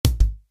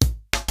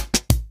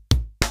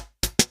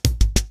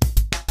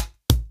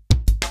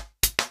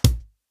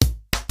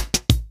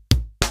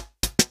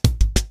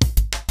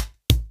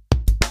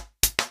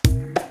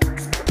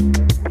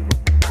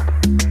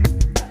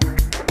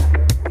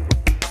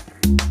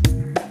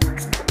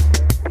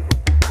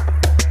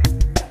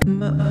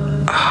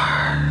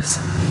Mars.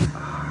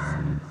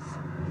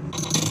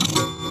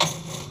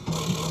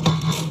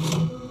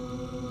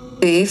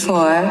 B4,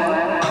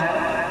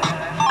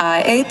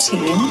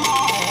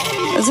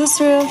 I-18, is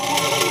this real?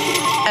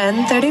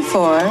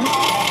 N-34,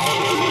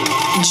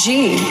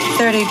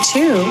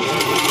 G-32,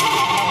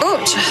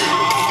 ouch,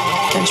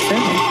 pinch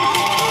burner,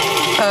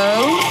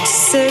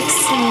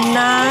 O-6-9,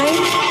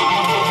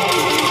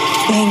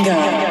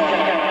 bingo.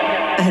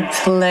 I had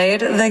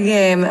played the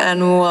game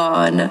and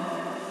won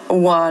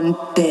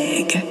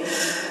big.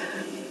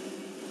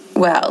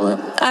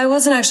 Well, I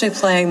wasn't actually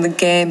playing the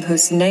game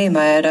whose name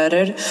I had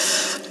uttered,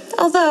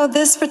 although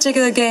this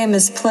particular game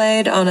is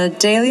played on a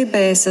daily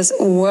basis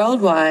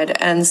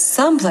worldwide, and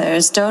some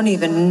players don't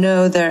even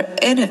know they're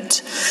in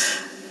it.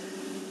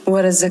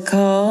 What is it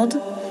called?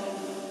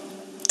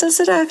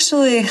 Does it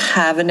actually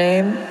have a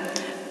name?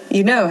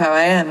 You know how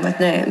I am with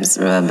names,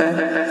 remember?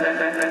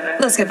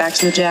 Let's get back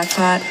to the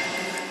jackpot.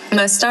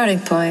 My starting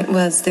point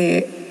was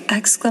the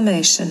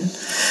exclamation.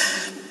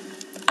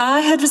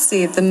 I had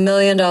received the $1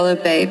 million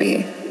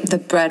baby, the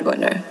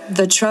breadwinner,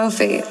 the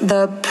trophy,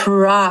 the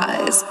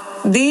prize,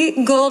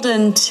 the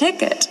golden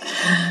ticket.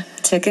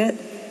 Ticket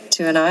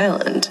to an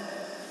island.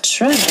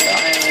 Treasure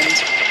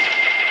Island.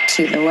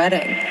 To the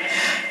wedding.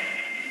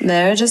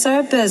 Marriage is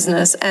our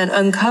business, and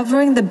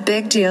uncovering the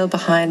big deal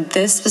behind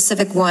this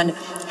specific one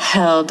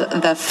held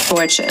the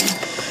fortune.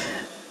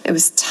 It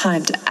was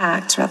time to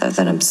act rather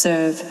than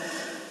observe.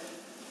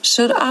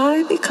 Should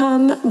I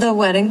become the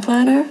wedding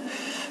planner?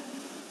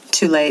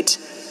 Too late.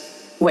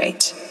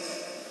 Wait.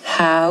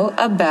 How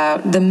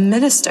about the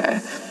minister?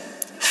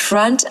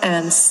 Front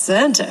and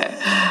center.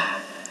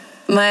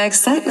 My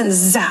excitement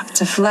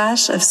zapped a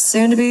flash of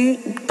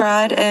soon-to-be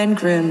bride and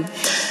groom.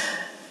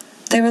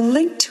 They were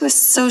linked to a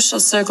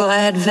social circle I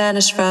had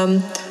vanished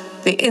from,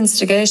 the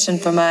instigation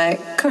for my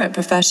current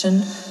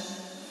profession.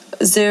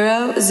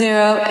 008.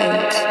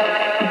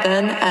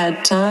 Then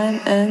add time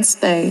and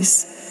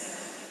space.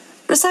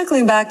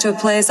 Recycling back to a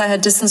place I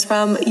had distance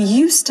from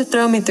used to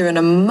throw me through an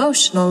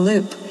emotional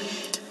loop.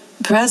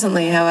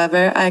 Presently,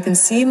 however, I can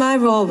see my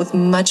role with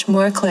much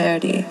more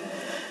clarity.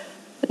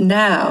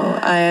 Now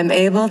I am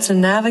able to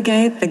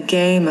navigate the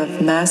game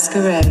of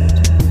masquerade.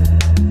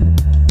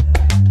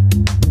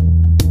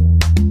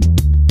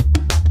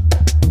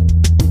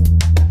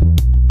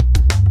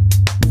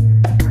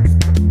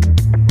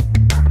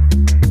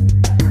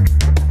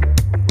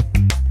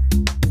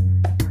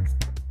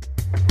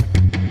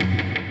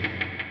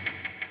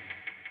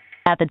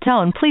 At the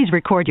tone, please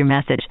record your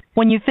message.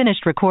 When you've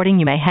finished recording,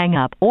 you may hang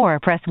up or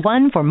press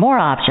 1 for more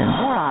options.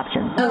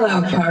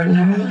 Hello,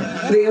 partner.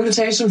 The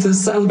invitation for the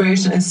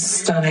celebration is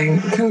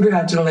stunning.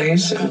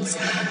 Congratulations.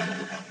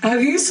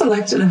 Have you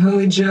selected a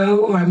Holy Joe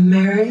or a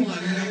Mary?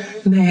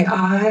 May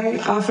I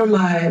offer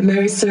my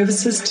Mary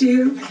services to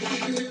you?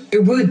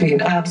 It would be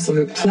an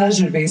absolute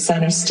pleasure to be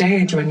center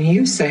stage when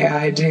you say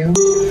I do.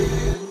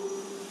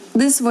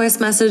 This voice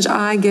message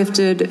I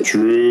gifted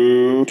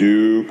True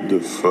Duke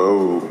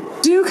Defoe.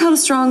 Duke held a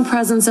strong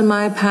presence in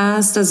my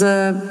past as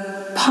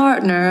a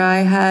partner I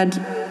had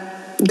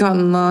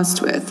gotten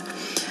lost with.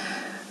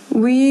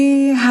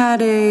 We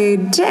had a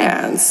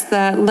dance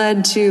that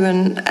led to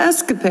an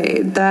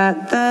escapade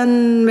that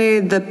then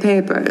made the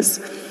papers.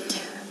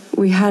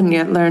 We hadn't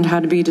yet learned how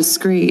to be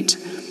discreet.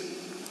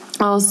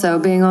 Also,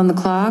 being on the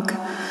clock,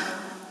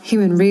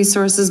 human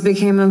resources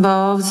became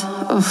involved.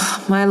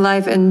 Ugh, my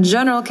life in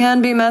general can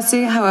be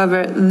messy.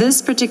 However,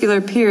 this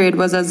particular period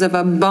was as if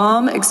a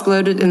bomb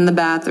exploded in the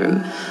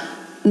bathroom.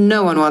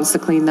 No one wants to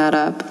clean that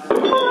up.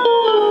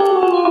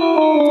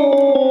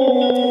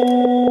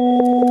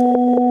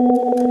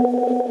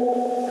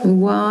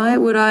 Why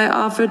would I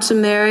offer to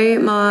marry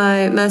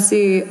my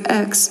messy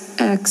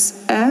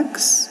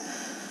XXX?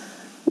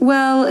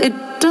 Well, it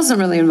doesn't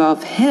really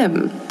involve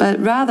him, but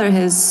rather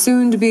his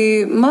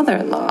soon-to-be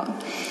mother-in-law.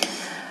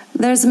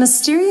 There's a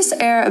mysterious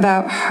air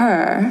about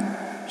her.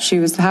 She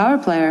was the power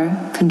player,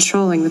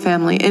 controlling the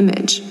family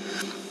image.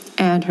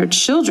 And her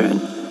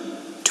children,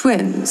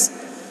 twins,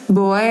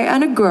 boy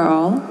and a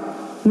girl,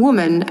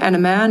 woman and a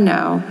man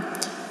now,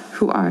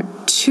 who are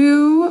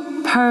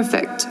too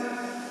perfect.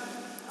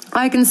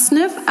 I can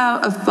sniff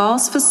out a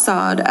false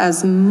facade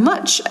as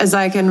much as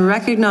I can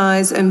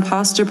recognize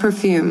imposter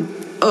perfume.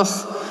 Ugh,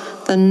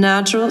 the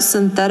natural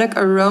synthetic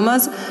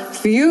aromas,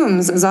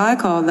 fumes as I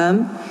call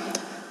them.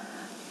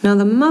 Now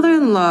the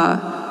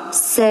mother-in-law,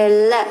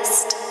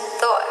 Celeste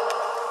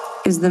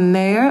Thorpe, is the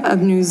mayor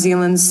of New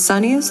Zealand's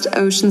sunniest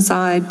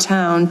oceanside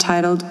town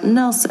titled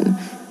Nelson,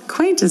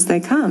 quaint as they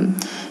come,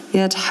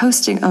 yet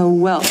hosting a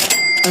wealth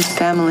of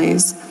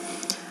families.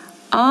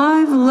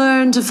 I've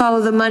learned to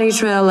follow the money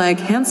trail like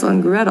Hansel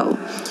and Gretel.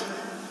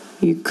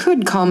 You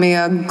could call me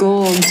a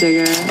gold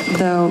digger,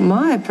 though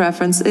my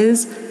preference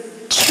is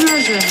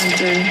treasure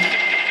hunter.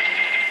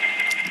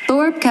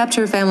 Thorpe kept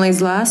her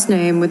family's last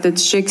name with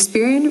its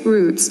Shakespearean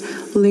roots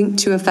linked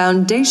to a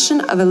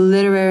foundation of a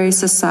literary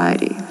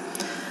society.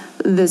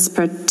 This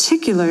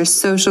particular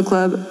social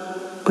club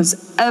was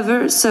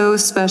ever so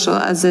special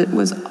as it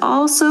was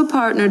also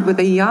partnered with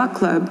a yacht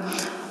club,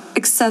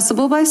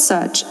 accessible by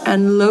such,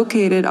 and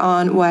located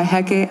on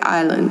Waiheke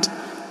Island.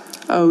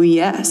 Oh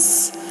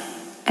yes,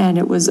 and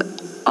it was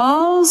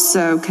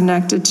also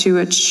connected to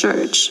a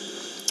church,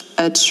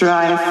 a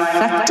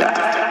trifecta.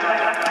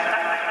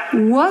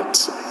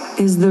 What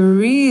is the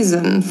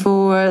reason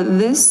for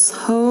this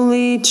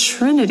holy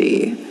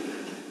trinity?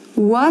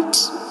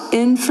 What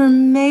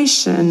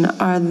information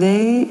are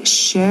they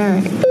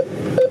sharing?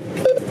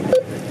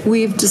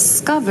 We've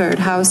discovered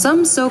how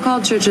some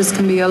so-called churches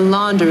can be a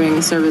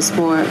laundering service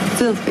for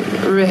filthy,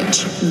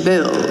 rich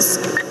bills.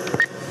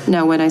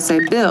 Now, when I say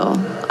Bill,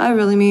 I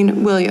really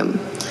mean William,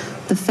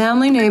 the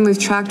family name we've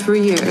tracked for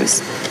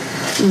years.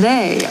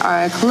 They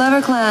are a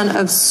clever clan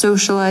of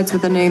socialites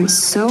with a name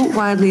so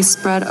widely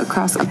spread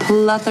across a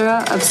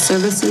plethora of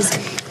services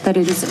that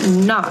it is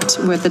not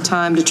worth the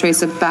time to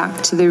trace it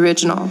back to the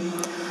original.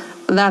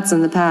 That's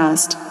in the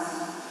past.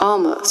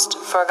 Almost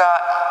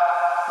forgotten.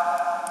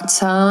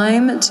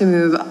 Time to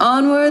move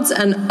onwards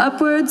and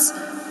upwards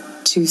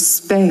to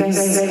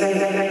space.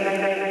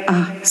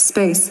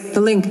 Space,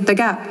 the link, the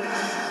gap.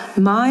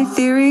 My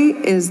theory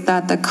is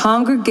that the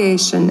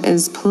congregation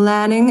is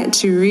planning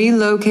to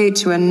relocate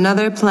to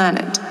another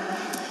planet.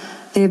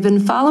 They've been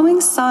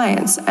following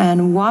science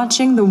and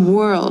watching the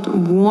world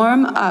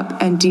warm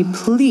up and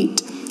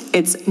deplete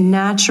its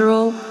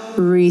natural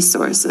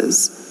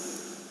resources.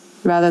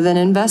 Rather than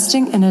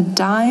investing in a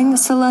dying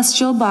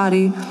celestial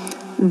body,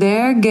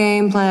 their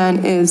game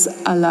plan is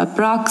a la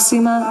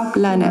próxima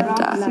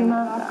planeta.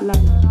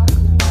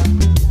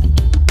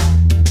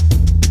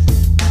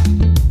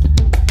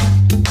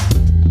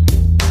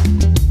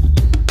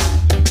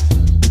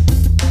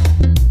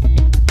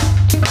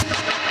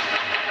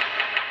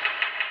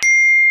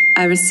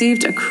 I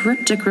received a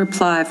cryptic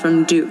reply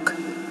from Duke.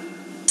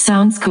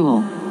 Sounds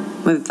cool.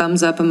 With a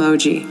thumbs up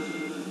emoji.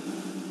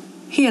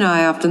 He and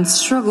I often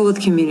struggle with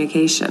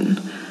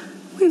communication.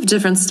 We have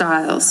different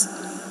styles.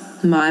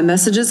 My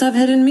messages have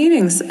hidden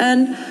meanings,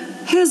 and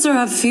his are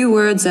a few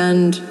words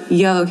and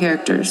yellow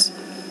characters.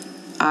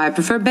 I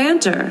prefer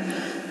banter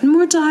and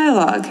more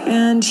dialogue,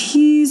 and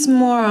he's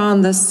more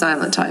on the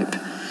silent type.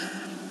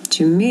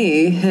 To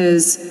me,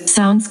 his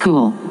sounds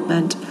cool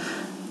meant,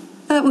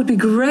 that would be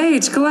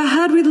great. Go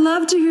ahead, we'd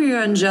love to hear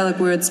your angelic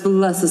words.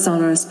 Bless us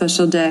on our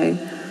special day.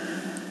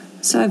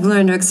 So I've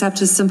learned to accept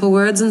his simple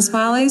words and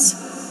smileys.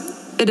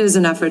 It is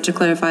an effort to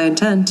clarify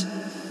intent.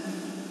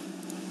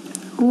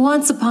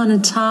 Once upon a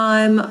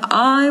time,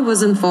 I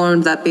was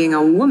informed that being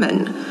a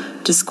woman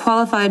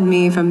disqualified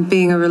me from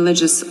being a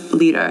religious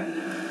leader.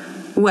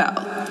 Well,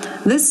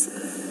 this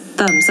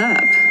thumbs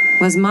up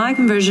was my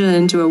conversion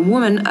into a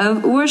woman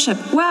of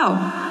worship.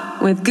 Wow!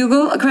 With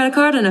Google, a credit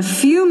card, and a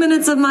few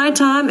minutes of my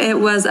time, it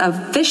was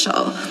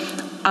official.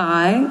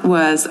 I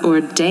was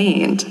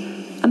ordained,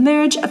 a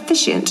marriage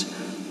officiant,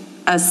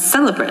 a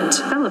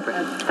celebrant.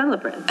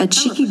 A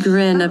cheeky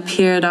grin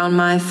appeared on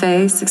my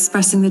face,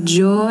 expressing the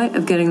joy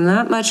of getting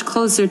that much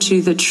closer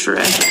to the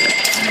treasure.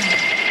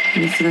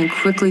 And the feeling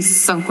quickly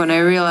sunk when I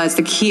realized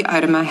the key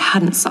item I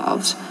hadn't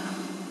solved.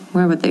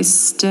 Where would they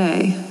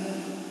stay?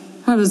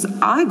 Where was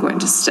I going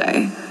to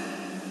stay?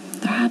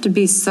 There had to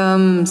be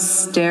some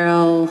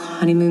sterile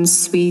honeymoon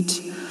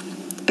suite,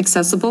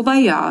 accessible by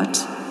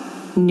yacht,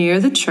 near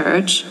the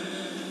church,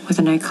 with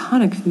an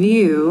iconic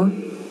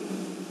view.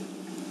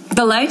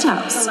 The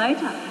lighthouse.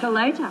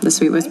 The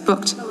suite was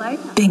booked.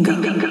 Bingo.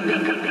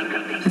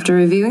 After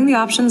reviewing the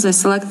options, I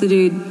selected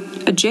the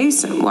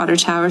adjacent water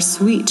tower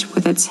suite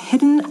with its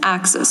hidden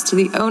access to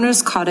the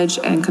owner's cottage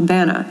and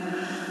cabana.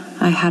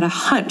 I had a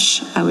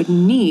hunch I would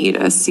need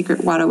a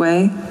secret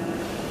waterway.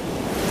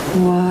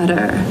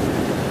 Water.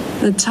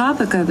 The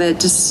topic of it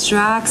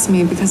distracts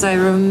me because I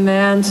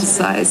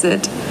romanticize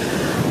it.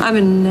 I'm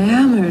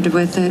enamored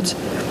with it.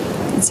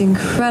 It's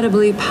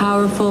incredibly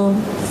powerful,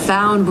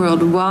 found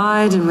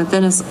worldwide and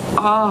within us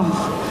all.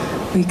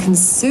 We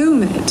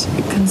consume it.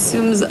 It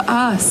consumes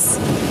us.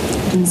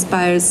 It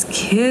inspires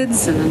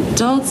kids and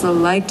adults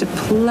alike to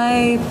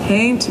play,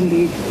 paint, and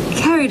be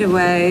carried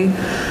away.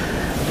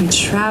 We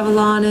travel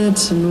on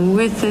it and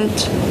with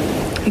it.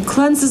 It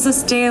cleanses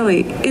us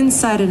daily,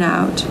 inside and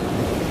out.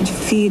 It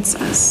feeds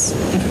us.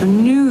 It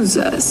renews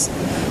us.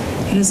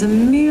 It is a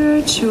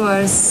mirror to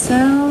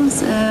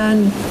ourselves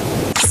and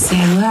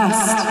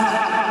Celeste.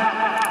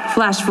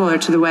 Flash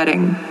forward to the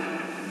wedding.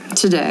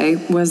 Today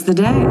was the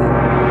day.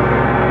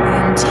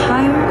 The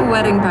entire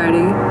wedding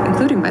party,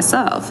 including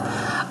myself,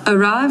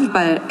 arrived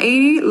by an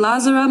 80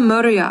 Lazara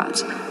motor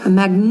yacht, a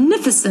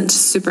magnificent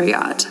super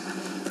yacht.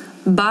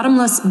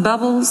 Bottomless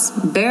bubbles,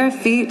 bare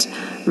feet,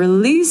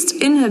 released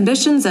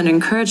inhibitions, and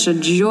encouraged a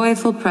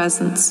joyful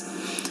presence.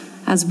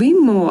 As we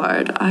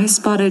moored, I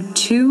spotted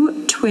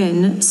two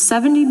twin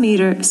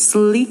 70-meter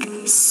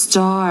sleek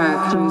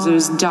star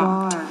cruisers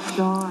docked,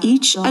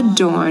 each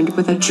adorned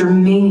with a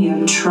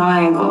germanium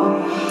triangle.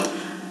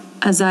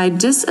 As I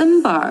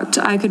disembarked,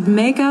 I could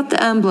make out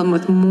the emblem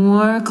with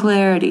more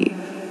clarity.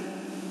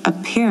 A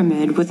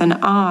pyramid with an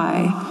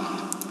eye,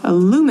 a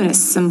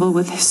luminous symbol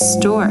with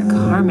historic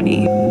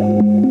harmony.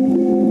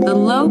 The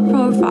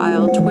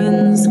low-profile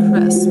twins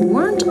crisp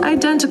weren't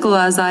identical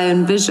as I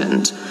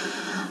envisioned.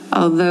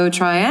 Although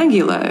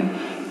triangular,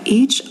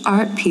 each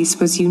art piece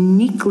was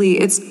uniquely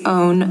its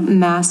own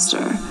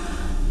master.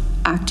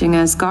 Acting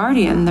as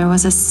guardian, there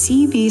was a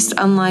sea beast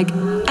unlike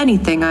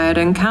anything I had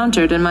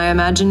encountered in my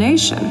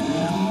imagination.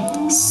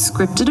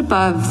 Scripted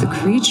above the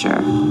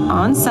creature,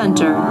 on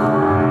center,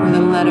 were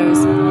the letters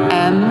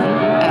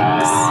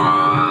MX.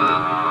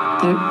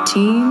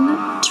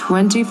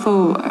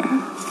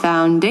 1324.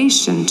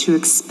 Foundation to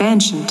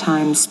expansion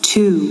times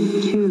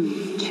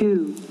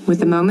 2.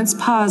 With a moment's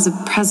pause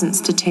of presence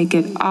to take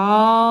it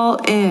all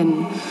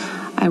in,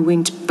 I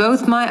winked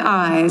both my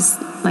eyes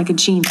like a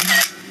genie.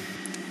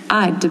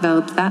 I'd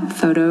develop that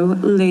photo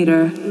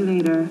later.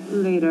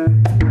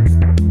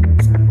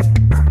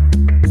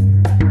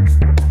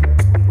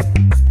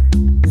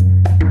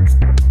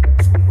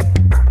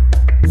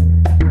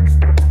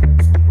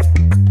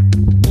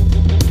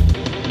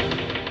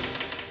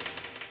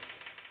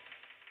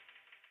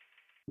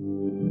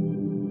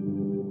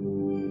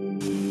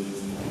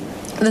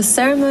 The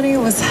ceremony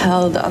was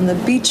held on the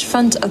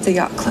beachfront of the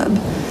yacht club.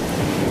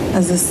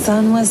 As the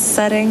sun was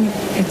setting,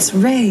 its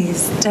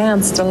rays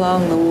danced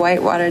along the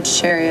white-watered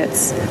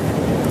chariots.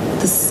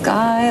 The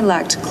sky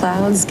lacked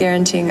clouds,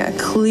 guaranteeing a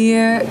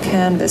clear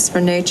canvas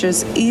for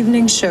nature's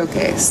evening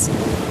showcase.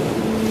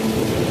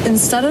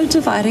 Instead of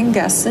dividing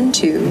guests in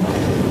two,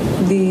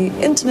 the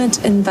intimate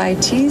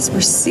invitees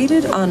were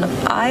seated on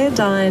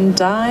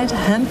iodine-dyed,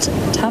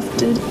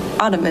 hemp-tufted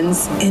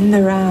ottomans in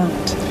the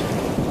round,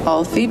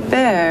 all feet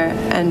bare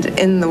and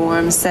in the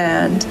warm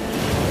sand.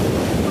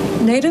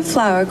 Native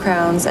flower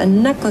crowns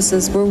and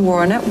necklaces were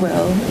worn at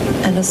will,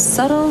 and a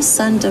subtle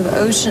scent of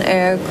ocean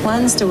air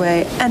cleansed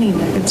away any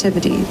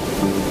negativity.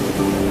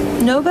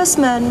 No best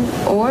men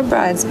or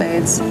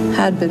bridesmaids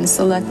had been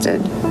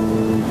selected.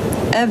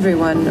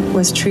 Everyone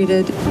was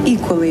treated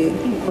equally.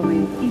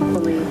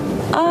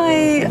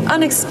 I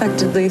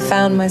unexpectedly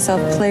found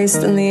myself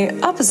placed in the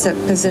opposite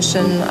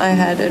position I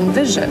had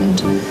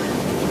envisioned.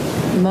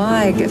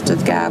 My gift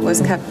of gab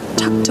was kept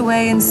tucked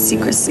away in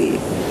secrecy.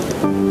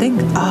 Think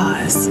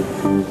Oz.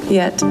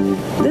 Yet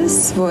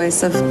this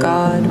voice of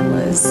God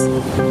was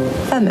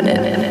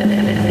feminine.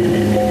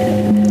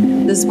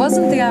 This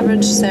wasn't the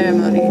average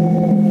ceremony,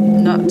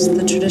 not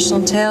the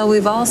traditional tale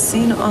we've all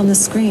seen on the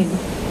screen.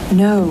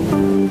 No,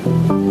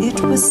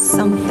 it was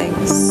something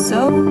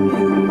so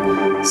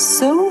new,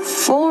 so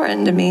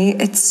foreign to me,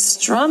 it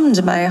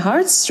strummed my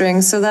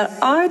heartstrings so that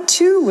I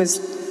too was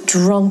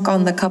drunk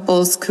on the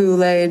couple's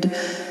Kool-Aid.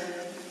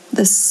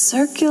 The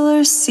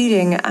circular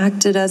seating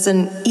acted as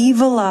an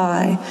evil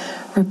eye,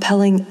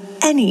 repelling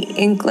any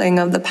inkling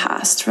of the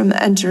past from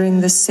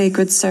entering the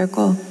sacred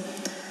circle.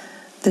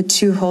 The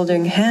two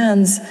holding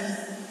hands,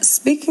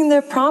 speaking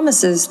their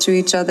promises to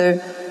each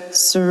other,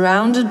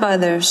 surrounded by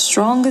their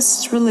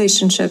strongest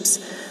relationships,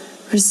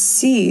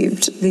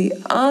 received the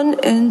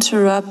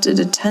uninterrupted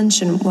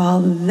attention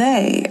while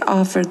they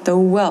offered the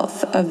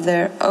wealth of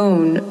their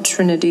own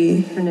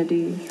Trinity.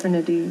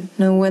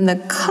 Now, when the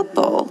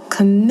couple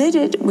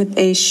committed with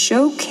a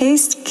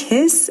showcased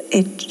kiss,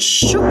 it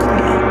shook me.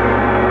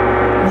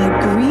 My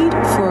greed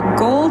for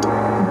gold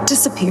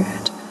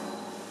disappeared.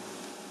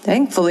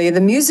 Thankfully, the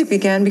music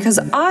began because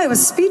I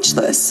was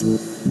speechless.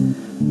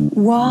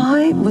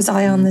 Why was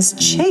I on this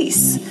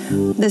chase,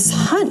 this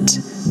hunt,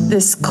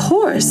 this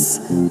course?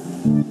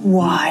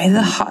 Why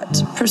the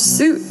hot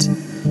pursuit?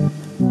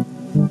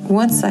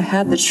 Once I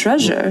had the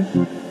treasure,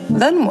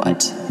 then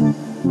what?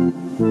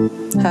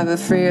 Have a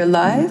freer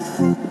life?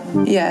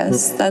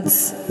 Yes,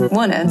 that's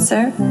one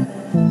answer.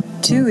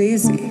 Too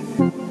easy.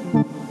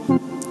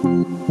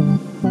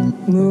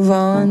 Move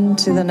on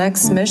to the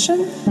next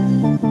mission?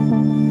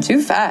 Too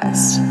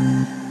fast.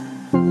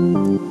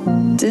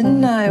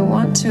 Didn't I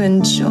want to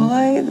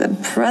enjoy the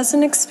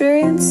present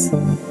experience?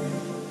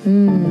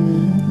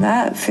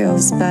 That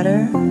feels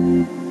better.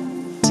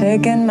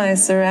 Take in my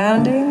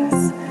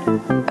surroundings?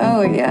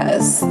 Oh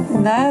yes,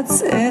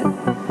 that's it.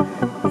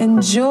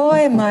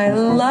 Enjoy my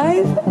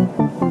life?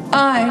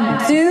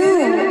 I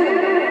do!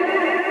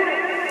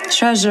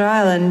 Treasure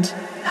Island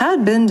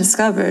had been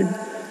discovered.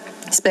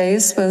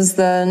 Space was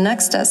the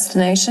next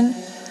destination.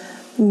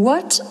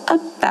 What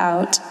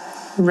about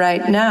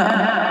right now?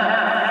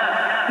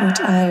 What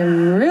I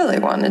really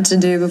wanted to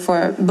do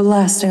before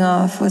blasting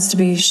off was to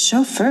be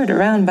chauffeured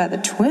around by the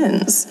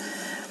twins.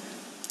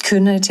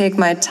 Couldn't I take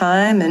my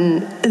time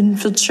and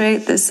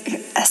infiltrate this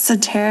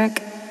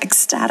esoteric,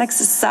 ecstatic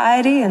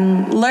society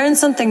and learn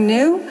something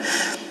new?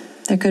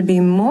 There could be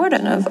more to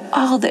know of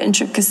all the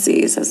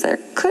intricacies, as there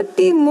could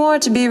be more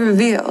to be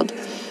revealed.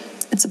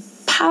 It's a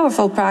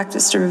powerful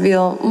practice to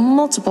reveal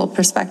multiple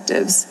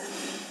perspectives.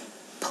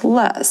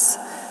 Plus,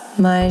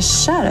 my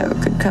shadow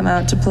could come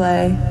out to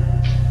play.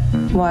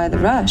 Why the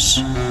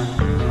rush?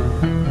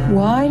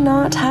 Why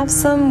not have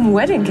some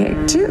wedding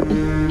cake, too?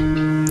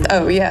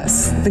 Oh,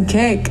 yes, the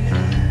cake.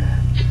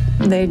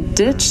 They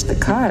ditched the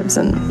carbs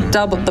and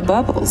doubled the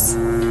bubbles.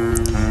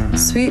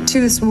 Sweet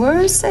tooths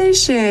were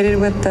satiated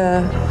with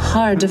the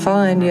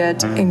hard-to-find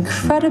yet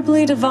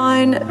incredibly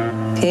divine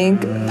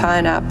pink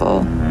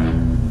pineapple.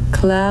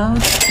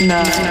 Cloud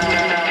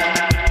 9.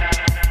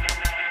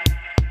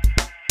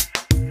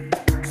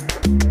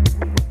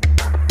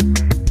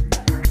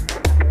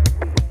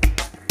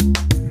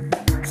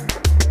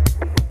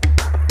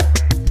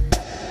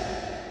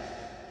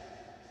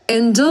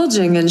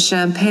 Indulging in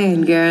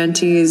champagne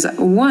guarantees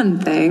one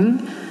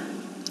thing: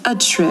 a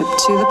trip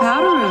to the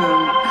powder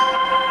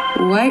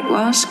room.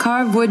 Whitewashed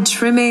carved wood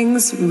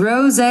trimmings,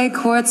 rosé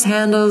quartz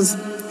handles,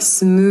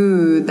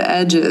 smooth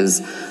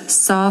edges,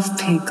 soft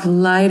pink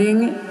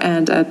lighting,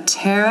 and a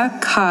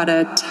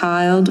terracotta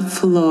tiled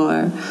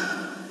floor.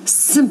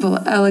 Simple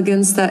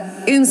elegance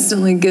that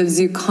instantly gives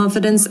you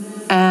confidence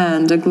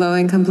and a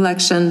glowing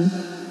complexion.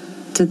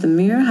 Did the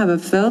mirror have a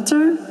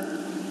filter?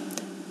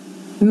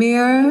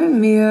 Mirror,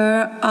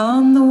 mirror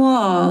on the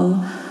wall,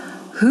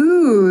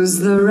 who's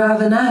the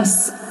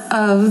raveness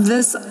of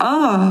this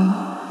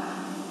awe?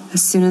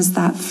 As soon as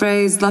that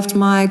phrase left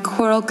my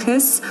coral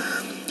kiss,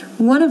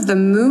 one of the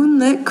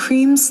moonlit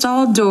cream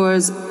stall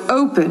doors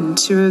opened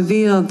to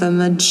reveal the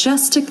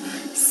majestic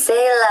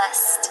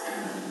Celeste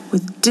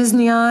with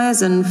Disney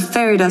eyes and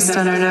fairy dust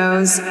on her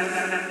nose.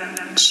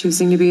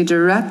 Choosing to be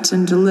direct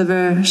and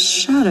deliver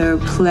shadow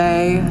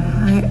play,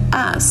 I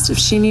asked if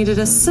she needed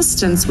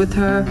assistance with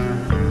her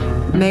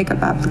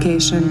makeup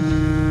application.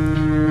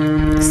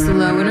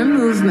 Slow in her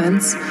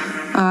movements,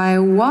 I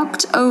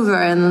walked over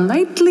and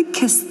lightly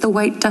kissed the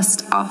white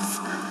dust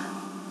off.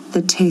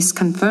 The taste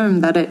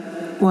confirmed that it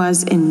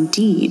was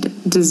indeed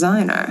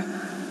designer.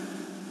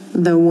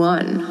 The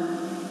one,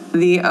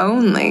 the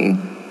only,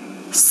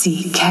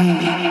 CK.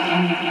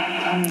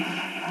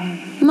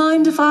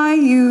 Mind if I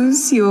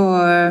use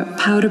your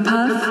powder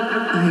puff?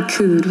 I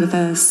cooed with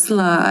a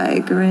sly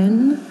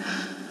grin.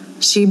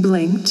 She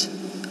blinked,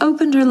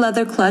 opened her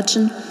leather clutch,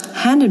 and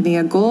handed me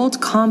a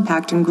gold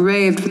compact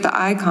engraved with the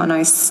icon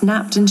I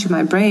snapped into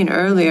my brain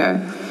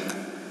earlier.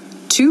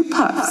 2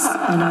 puffs,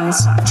 and I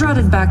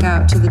strutted back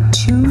out to the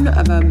tune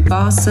of a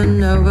bossa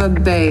nova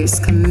bass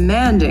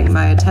commanding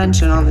my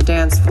attention on the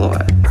dance floor.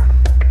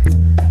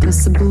 The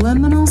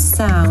subliminal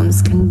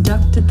sounds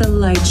conducted the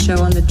light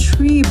show on the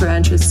tree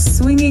branches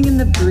swinging in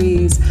the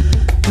breeze,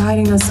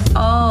 guiding us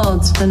all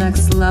to the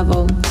next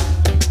level.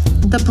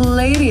 The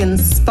Palladian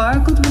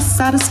sparkled with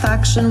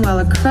satisfaction while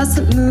a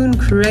crescent moon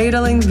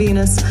cradling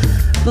Venus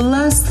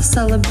blessed the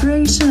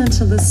celebration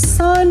until the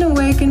sun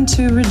awakened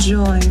to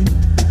rejoin.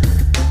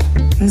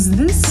 Is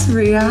this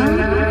real?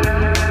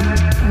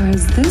 Or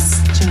is this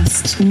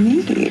just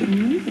me?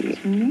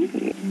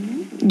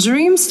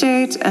 Dream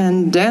state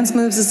and dance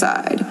moves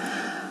aside,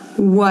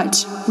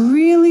 what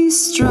really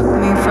struck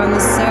me from the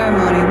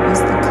ceremony was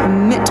the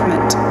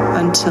commitment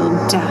until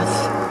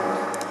death.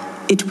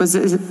 It was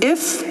as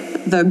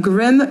if the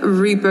Grim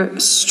Reaper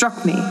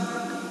struck me.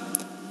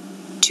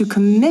 To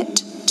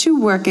commit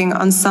to working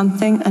on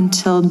something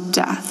until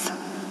death.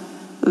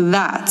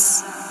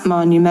 That's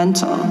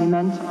monumental.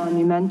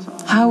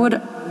 How would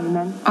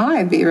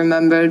I be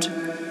remembered?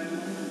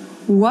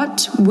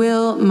 What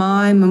will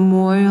my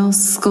memorial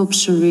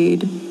sculpture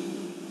read?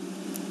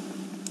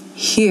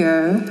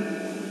 Here,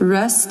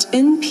 rest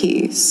in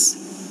peace.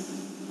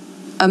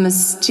 A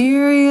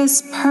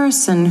mysterious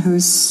person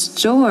whose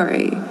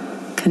story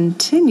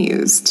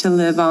continues to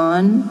live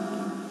on.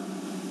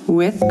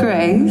 With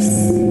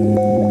grace,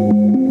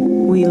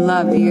 we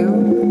love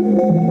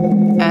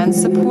you and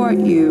support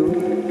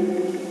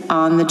you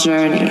on the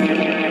journey.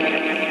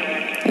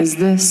 Is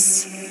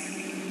this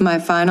my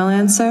final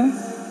answer?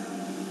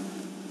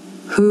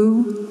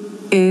 Who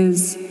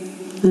is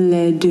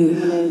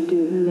Ledoux?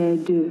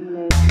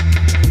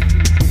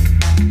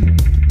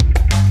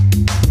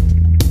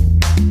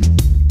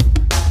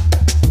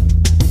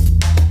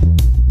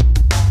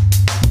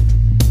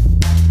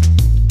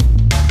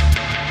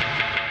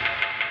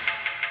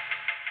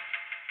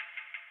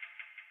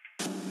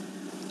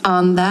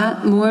 On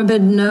that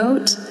morbid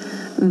note,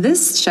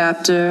 this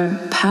chapter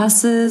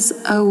passes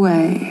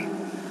away.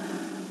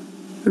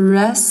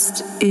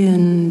 Rest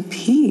in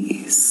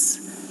peace.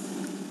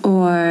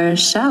 Or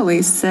shall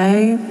we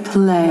say,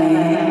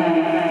 play.